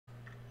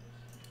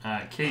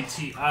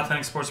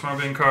KTAuthentics Sports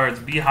Marketing Cards.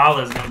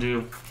 bhaller is going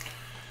to do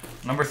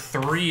number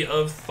 3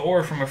 of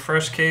Thor from a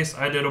fresh case.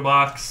 I did a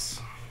box.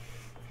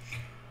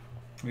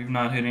 We've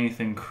not hit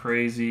anything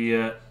crazy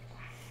yet.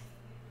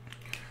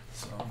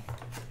 So,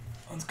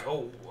 let's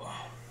go.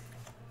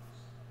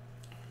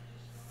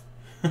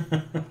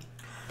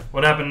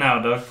 What happened now,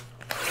 Doug?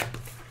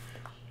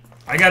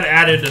 I got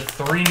added to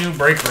 3 new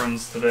break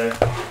runs today.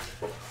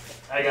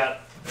 I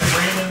got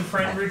random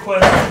friend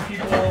requests from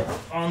people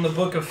on the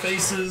Book of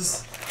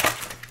Faces.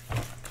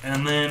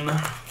 And then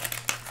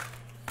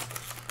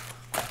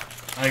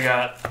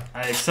I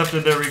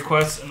accepted their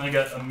request and I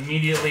got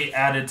immediately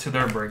added to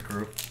their break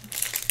group.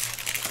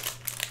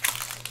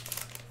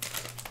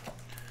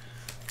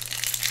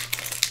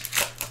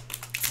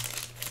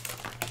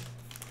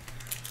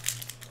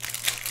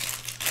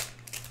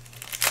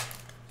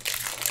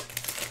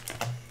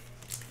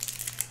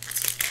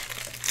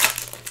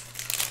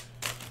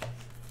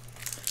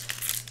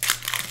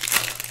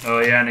 Oh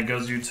yeah, and it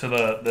goes you to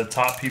the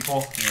top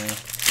people. Yeah.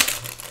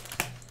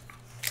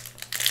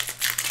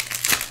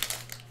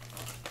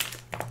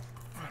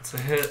 That's a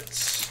hit.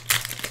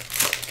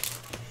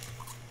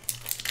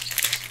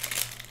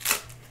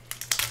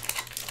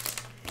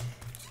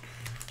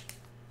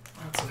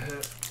 That's a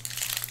hit.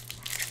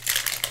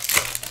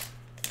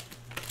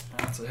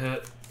 That's a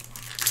hit.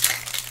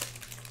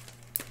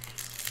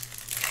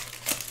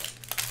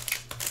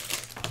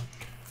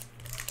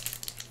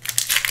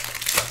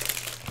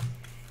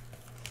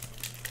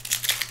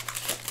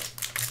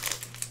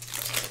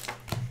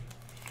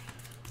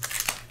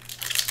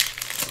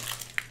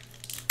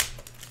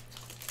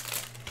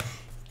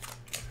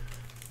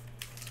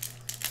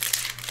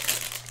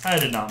 I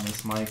did not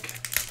miss Mike.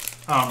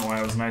 I don't know why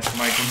I was nice to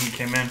Mike when he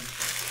came in.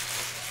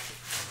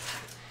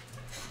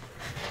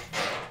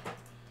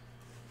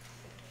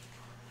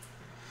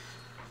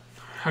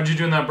 How'd you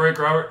do in that break,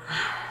 Robert?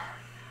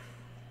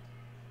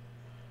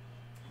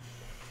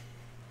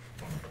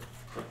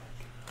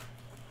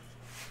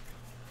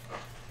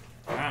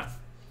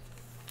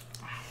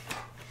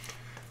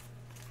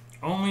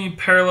 Only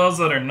parallels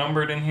that are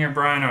numbered in here,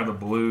 Brian, are the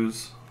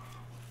blues.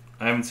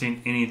 I haven't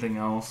seen anything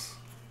else.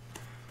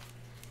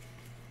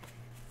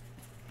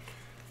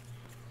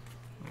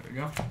 There we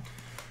go.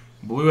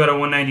 Blue out of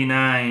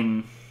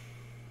 199.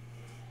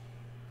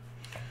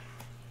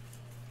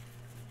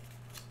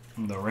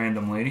 The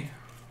random lady.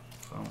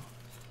 So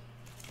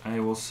I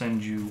will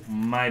send you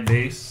my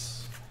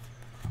base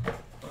that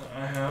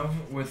I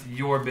have with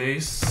your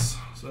base.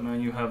 So now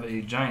you have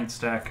a giant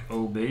stack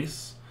O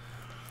base.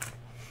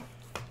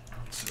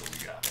 Let's see what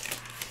we got.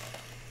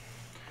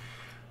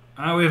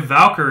 We have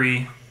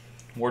Valkyrie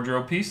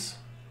wardrobe piece.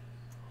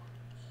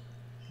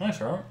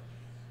 Nice, Robert.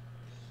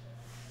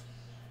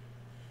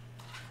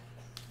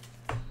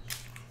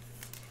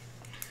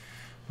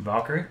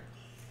 Valkyrie.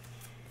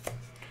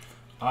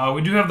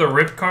 We do have the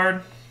rip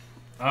card,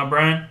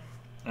 Brian.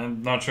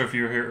 I'm not sure if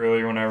you were here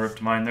earlier when I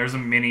ripped mine. There's a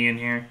mini in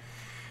here.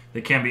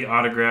 They can be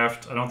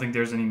autographed. I don't think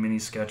there's any mini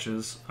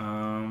sketches.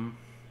 So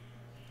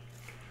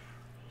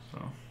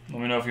let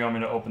me know if you want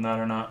me to open that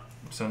or not.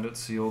 Send it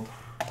sealed.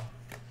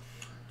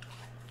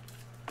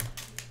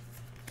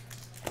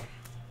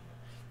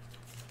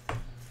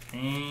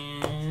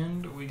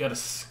 And we got a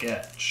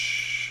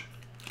sketch.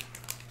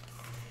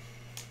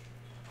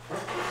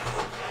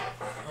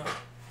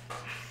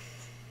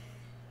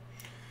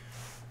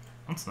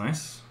 That's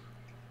nice.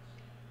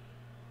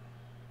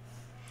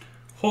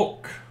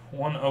 Hulk,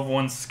 1 of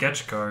 1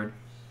 sketch card.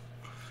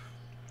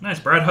 Nice,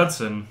 Brad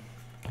Hudson.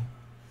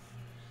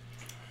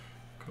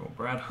 Cool,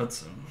 Brad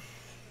Hudson.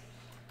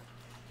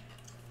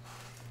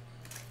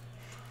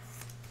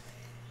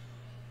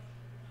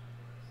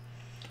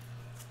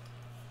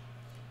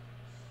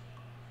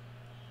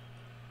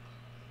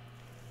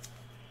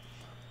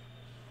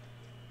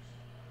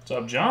 What's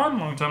up, John?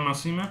 Long time no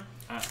see, man.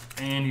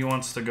 And he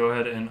wants to go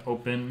ahead and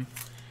open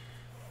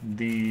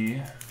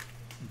the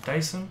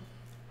Dyson.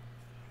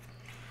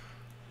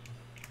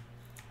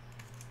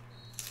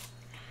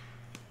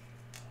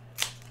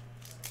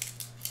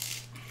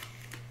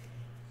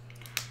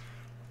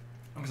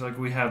 Looks like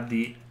we have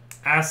the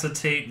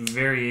acetate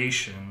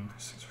variation.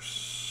 These things are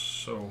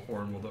so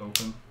horrible to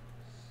open.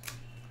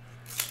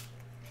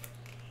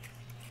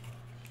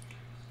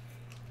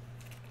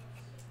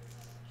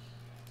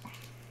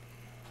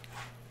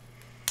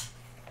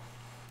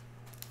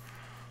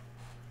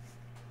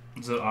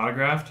 Is it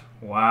autographed?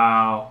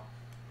 Wow.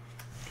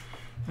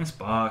 Nice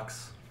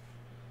box.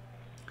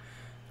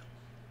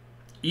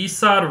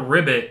 Esad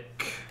Ribic.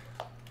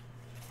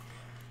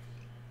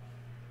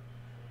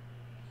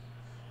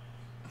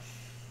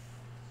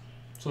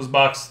 So this is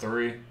box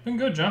 3. Been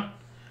good, John.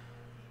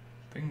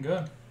 Been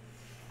good.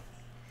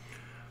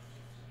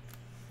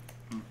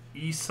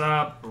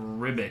 Esad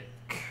Ribic.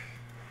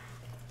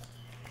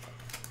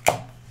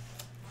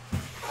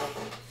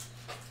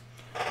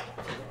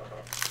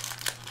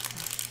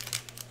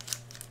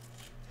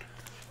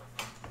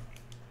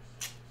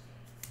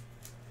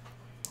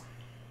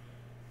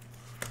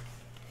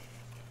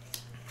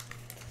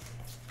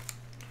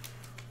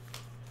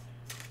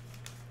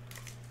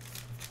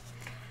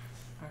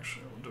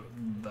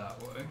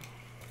 that way.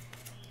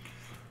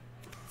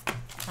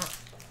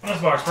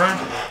 Nice box, Brian.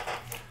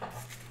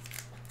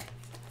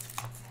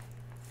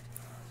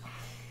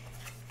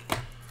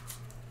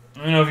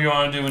 Let me know if you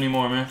want to do any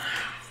more, man.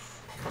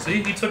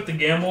 See, he took the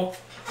gamble.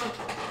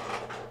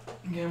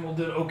 Gamble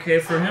did okay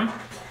for him.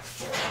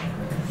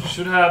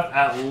 Should have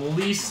at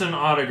least an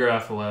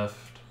autograph left.